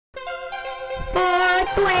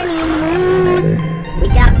420 news. We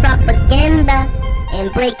got propaganda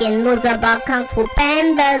and breaking news about Kung Fu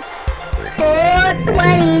Pandas.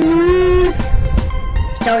 420 news.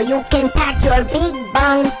 So you can pack your big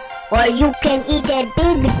bong, or you can eat a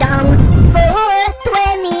big dong.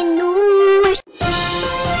 420 news.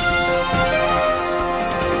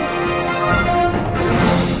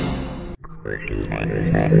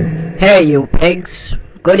 Hey you pigs,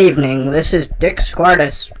 good evening, this is Dick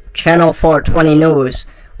Squyrtis, Channel 420 News,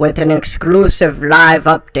 with an exclusive live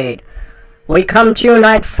update. We come to you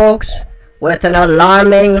tonight, folks, with an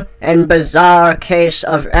alarming and bizarre case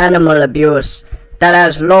of animal abuse that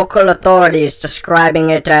has local authorities describing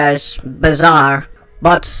it as bizarre,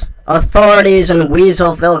 but authorities in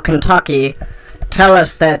Weaselville, Kentucky tell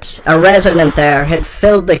us that a resident there had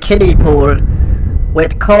filled the kiddie pool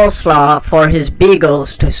with coleslaw for his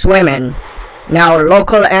beagles to swim in. Now,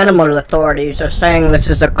 local animal authorities are saying this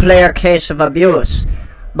is a clear case of abuse.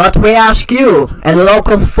 But we ask you, and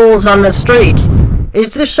local fools on the street,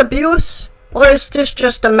 is this abuse? Or is this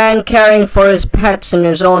just a man caring for his pets in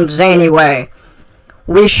his own zany way?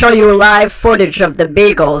 We show you live footage of the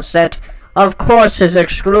beagles that, of course, is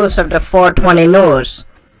exclusive to 420 News.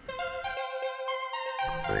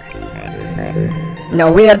 Now,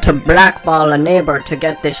 we had to blackball a neighbor to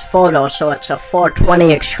get this photo, so it's a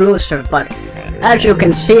 420 exclusive, but as you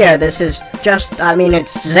can see here, this is just,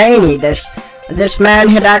 it's zany. This man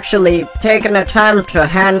had actually taken the time to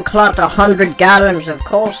hand clot 100 gallons of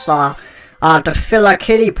coleslaw to fill a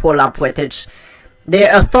kiddie pool up with.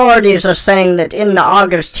 The authorities are saying that in the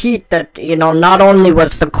August heat that, not only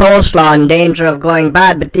was the coleslaw in danger of going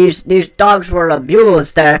bad, but these dogs were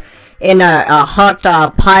abused. They're in a hot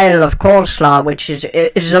pile of coleslaw, which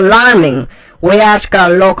is alarming. We ask our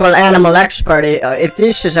local animal expert if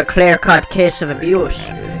this is a clear-cut case of abuse.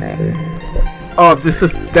 Oh, this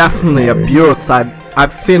is definitely abuse.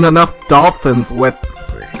 I've seen enough dolphins with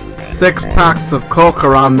 6 packs of coke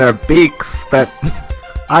around their beaks that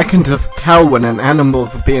I can just tell when an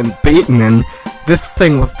animal's being beaten, and this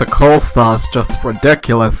thing with the coleslaw is just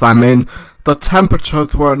ridiculous. The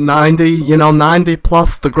temperatures were 90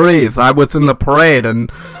 plus degrees. I was in the parade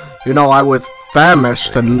and, I was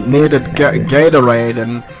famished and needed Gatorade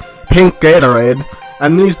and pink Gatorade.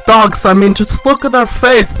 And these dogs, just look at their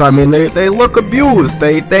face. They look abused.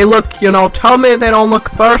 They look, tell me they don't look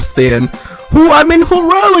thirsty. And who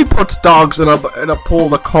really puts dogs in a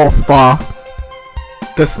pool of coleslaw?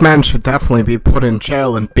 This man should definitely be put in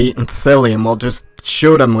jail and beaten silly, and we'll just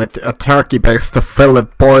shoot him with a turkey base to fill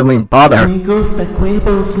with boiling butter. Amigos de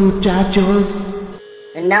huevos, muchachos.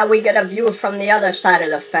 And now we get a view from the other side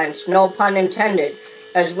of the fence, no pun intended,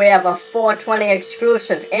 as we have a 420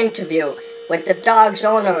 exclusive interview with the dog's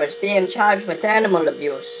owner as being charged with animal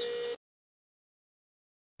abuse.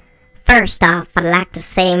 First off, I'd like to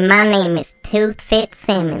say my name is Tooth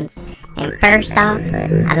Fitzsimmons, and first off,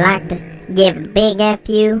 I'd like to give a big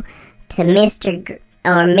F.U. to Mr.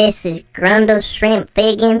 or Mrs. Grundle Shrimp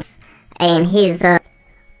Figgins and his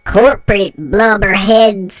corporate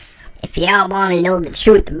blubberheads. If y'all want to know the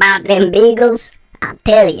truth about them beagles, I'll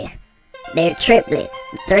tell you. They're triplets,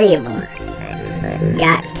 3 of them. We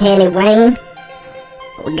got Kenny Wayne,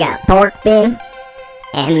 we got Porkbin,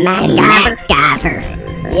 and MacGyver.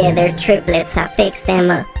 Yeah, they're triplets. I fix them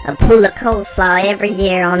a pool of coleslaw every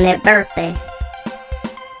year on their birthday.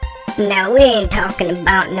 Now, we ain't talking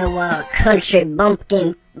about no country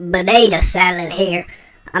bumpkin potato salad here.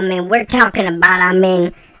 We're talking about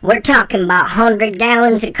 100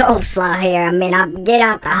 gallons of coleslaw here. I get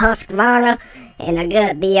out the Husqvarna, and I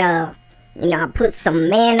got the, I put some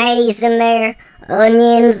mayonnaise in there,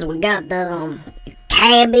 onions, we got the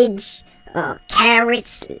cabbage,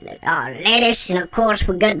 carrots, lettuce, and of course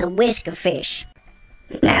we got the whisker fish.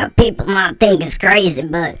 Now, people might think it's crazy,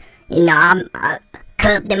 but, I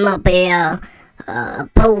cut them up a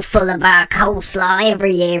pool full of our coleslaw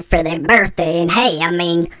every year for their birthday. And hey,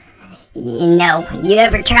 you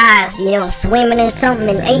ever try, swimming in something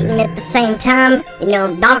and eating at the same time?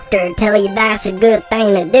 Doctor will tell you that's a good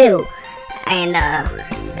thing to do. And,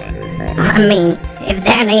 if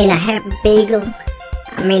that ain't a happy beagle,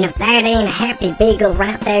 if that ain't a happy beagle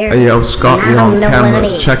right there. Hey, yo, Scott, you're on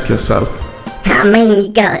camera. Check yourself. You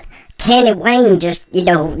got Kenny Wayne just,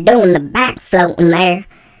 doing the back floating there.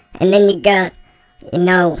 And then you got,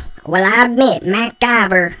 well, I admit,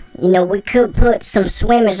 MacGyver, we could put some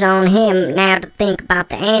swimmers on him now to think about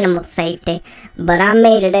the animal safety. But I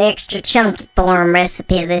made an extra chunky for him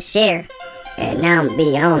recipe this year. And now, to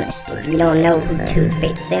be honest, if you don't know who Tooth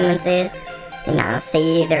Fitzsimmons is, I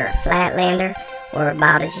see either a Flatlander or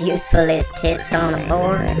about as useful as tits on a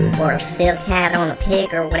board, or a silk hat on a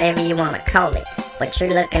pig, or whatever you want to call it. but you're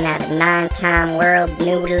looking at a 9-time world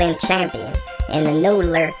noodling champion. And the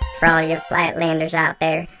noodler, for all your flatlanders out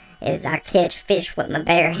there, is I catch fish with my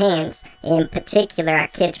bare hands. In particular, I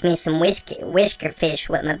catch me some whisker fish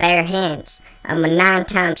with my bare hands. I'm a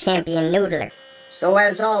 9-time champion noodler. So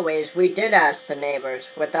as always, we did ask the neighbors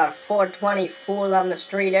with our 420 fool on the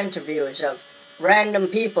street interviews of random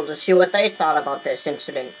people to see what they thought about this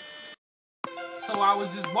incident. So I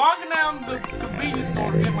was just walking down the convenience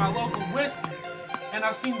store to get my local whiskey, and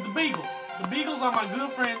I seen the Beagles. The Beagles are my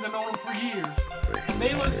good friends. I know them for years. And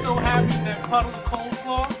they look so happy in that puddle of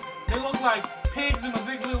coleslaw. They look like pigs in a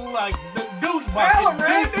big little, like, douche bucket. Tell 'em,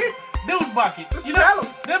 Randy. Douche bucket. Just you tell know,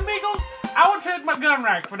 'em. them Beagles, I would trade my gun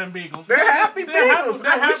rack for them Beagles. They're happy Beagles.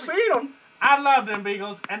 They're We happy. seen them. I love them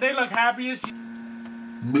Beagles, and they look happy as shit.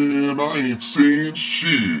 Man, I ain't saying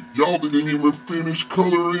shit. Y'all didn't even finish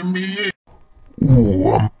coloring me in.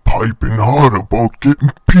 Ooh, I'm piping hot about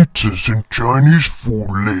getting pizzas and Chinese food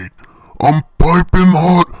late. I'm piping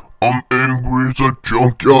hot. I'm angry as a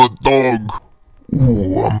junkyard dog.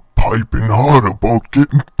 Ooh, I'm piping hot about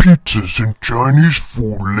getting pizzas and Chinese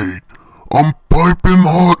food late. I'm piping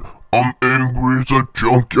hot. I'm angry as a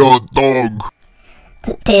junkyard dog.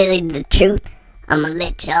 To tell you the truth, I'ma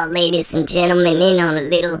let y'all ladies and gentlemen in on a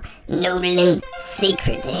little noodling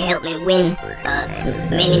secret to help me win some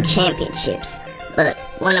mini championships. But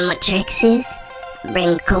one of my tricks is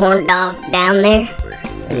bring corn dog down there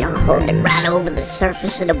and I'll hold it right over the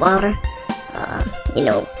surface of the water.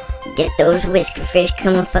 Get those whisker fish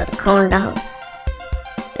coming for the corn dog.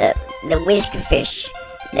 The whisker fish,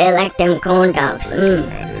 they like them corn dogs.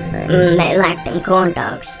 They like them corn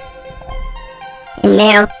dogs. And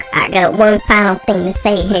now, I got one final thing to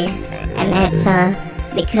say here, and that's,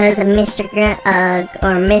 because of Mr.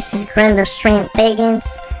 or Mrs. Grundle Shrimp Biggins,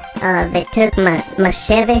 they took my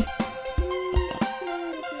Chevy,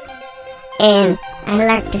 and I'd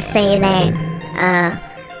like to say that,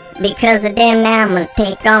 because of them now, I'm gonna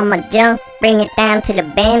take all my junk, bring it down to the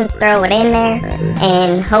bend, throw it in there,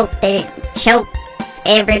 and hope that it chokes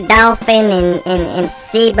every dolphin and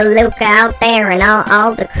sea beluga out there and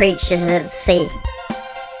all the creatures of the sea.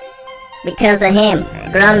 Because of him,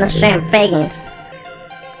 Grundle Shrimp Biggins.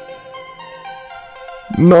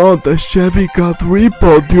 No, the Chevy got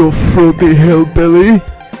repoed, you fruity hillbilly.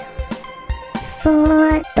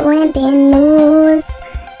 420 News.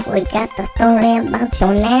 We got the story about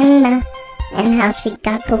your Nana and how she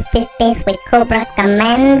got to fit this with Cobra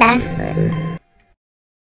Commander.